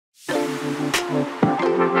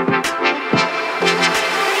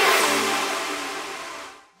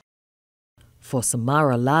For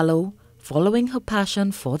Samara Lallo, following her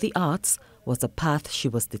passion for the arts was a path she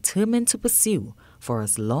was determined to pursue for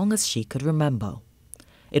as long as she could remember.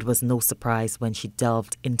 It was no surprise when she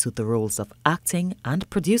delved into the roles of acting and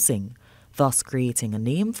producing, thus creating a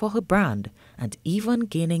name for her brand and even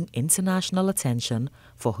gaining international attention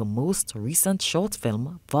for her most recent short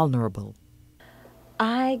film, Vulnerable.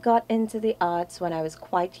 I got into the arts when I was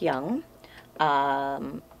quite young.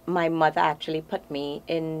 My mother actually put me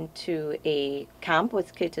into a camp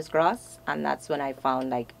with Curtis Gross, and that's when I found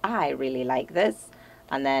like I really like this.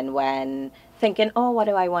 And then when thinking, oh, what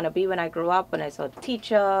do I want to be when I grow up? When I saw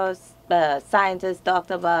teachers, scientists,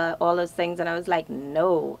 doctor, all those things, and I was like,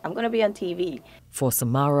 no, I'm going to be on TV. For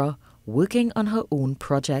Samara, working on her own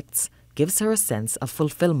projects gives her a sense of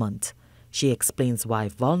fulfillment. She explains why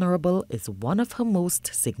Vulnerable is one of her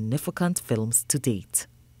most significant films to date.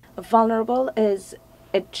 Vulnerable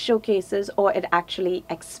it showcases, or it actually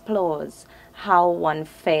explores how one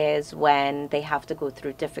fares when they have to go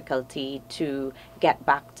through difficulty to get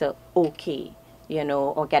back to okay,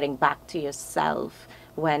 or getting back to yourself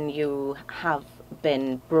when you have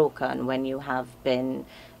been broken, when you have been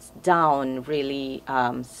down, really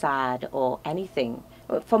sad or anything.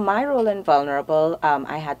 For my role in Vulnerable,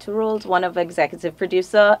 I had two roles, one of executive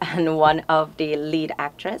producer and one of the lead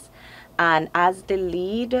actress. And as the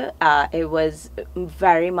lead, it was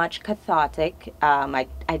very much cathartic.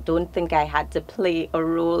 I don't think I had to play a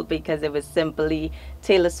role because it was simply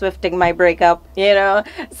Taylor Swifting my breakup,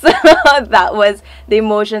 So that was the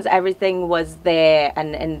emotions, everything was there,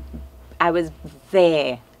 and I was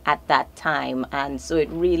there at that time. And so it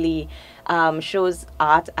really shows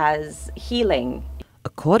art as healing.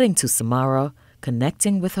 According to Samara,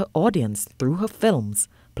 connecting with her audience through her films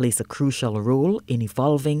plays a crucial role in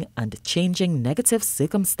evolving and changing negative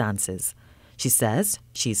circumstances. She says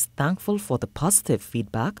she's thankful for the positive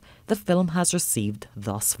feedback the film has received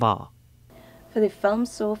thus far. For the film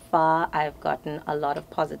so far, I've gotten a lot of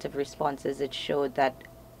positive responses. It showed that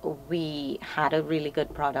we had a really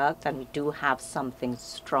good product and we do have something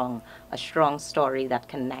strong, a strong story that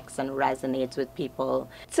connects and resonates with people.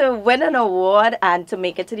 To win an award and to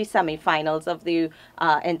make it to the semi-finals of the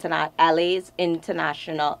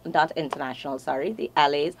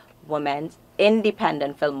LA's Women's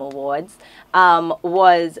Independent Film Awards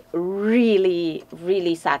was really,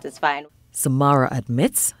 really satisfying. Samara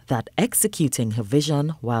admits that executing her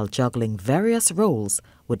vision while juggling various roles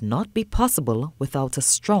would not be possible without a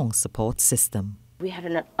strong support system. We had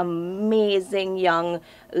an amazing young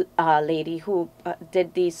lady who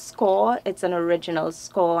did the score. It's an original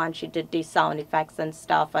score, and she did the sound effects and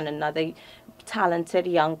stuff, and another talented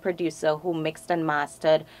young producer who mixed and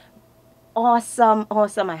mastered. Awesome.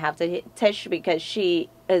 I have to hit Tish because she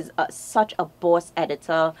is such a boss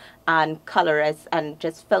editor and colorist and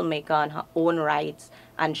just filmmaker on her own rights,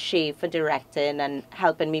 and Shay for directing and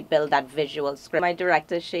helping me build that visual script. My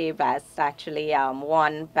director, Shay Best, actually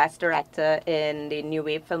won Best Director in the New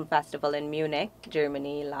Wave Film Festival in Munich,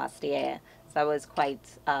 Germany last year. So that was quite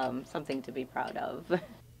something to be proud of.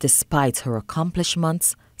 Despite her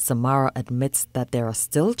accomplishments, Samara admits that there are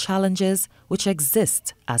still challenges which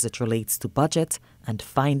exist as it relates to budget and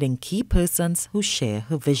finding key persons who share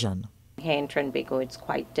her vision. Here in Trinbago, it's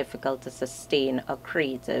quite difficult to sustain a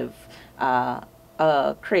creative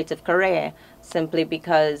career, simply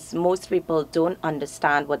because most people don't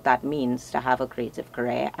understand what that means to have a creative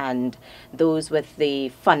career, and those with the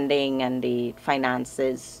funding and the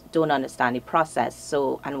finances don't understand the process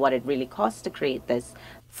and what it really costs to create this.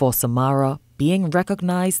 For Samara, being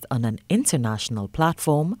recognized on an international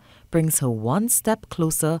platform brings her one step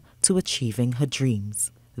closer to achieving her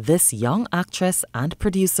dreams. This young actress and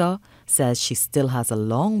producer says she still has a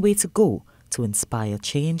long way to go to inspire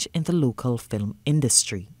change in the local film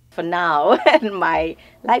industry. For now, in my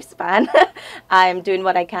lifespan, I'm doing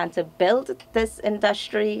what I can to build this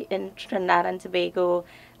industry in Trinidad and Tobago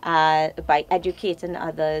by educating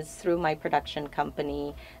others through my production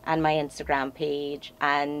company and my Instagram page,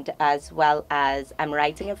 and as well as I'm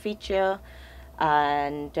writing a feature,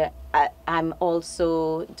 and I'm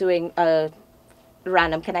also doing a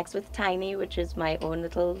Random Connects with Tiny, which is my own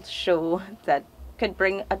little show that could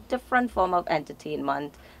bring a different form of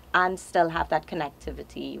entertainment and still have that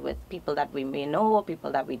connectivity with people that we may know or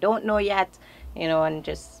people that we don't know yet, and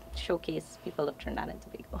just showcase people of Trinidad and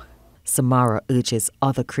Tobago. Samara urges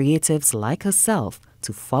other creatives like herself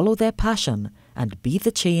to follow their passion and be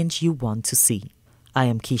the change you want to see. I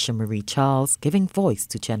am Keisha-Marie Charles, giving voice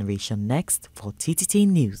to Generation Next for TTT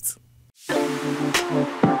News.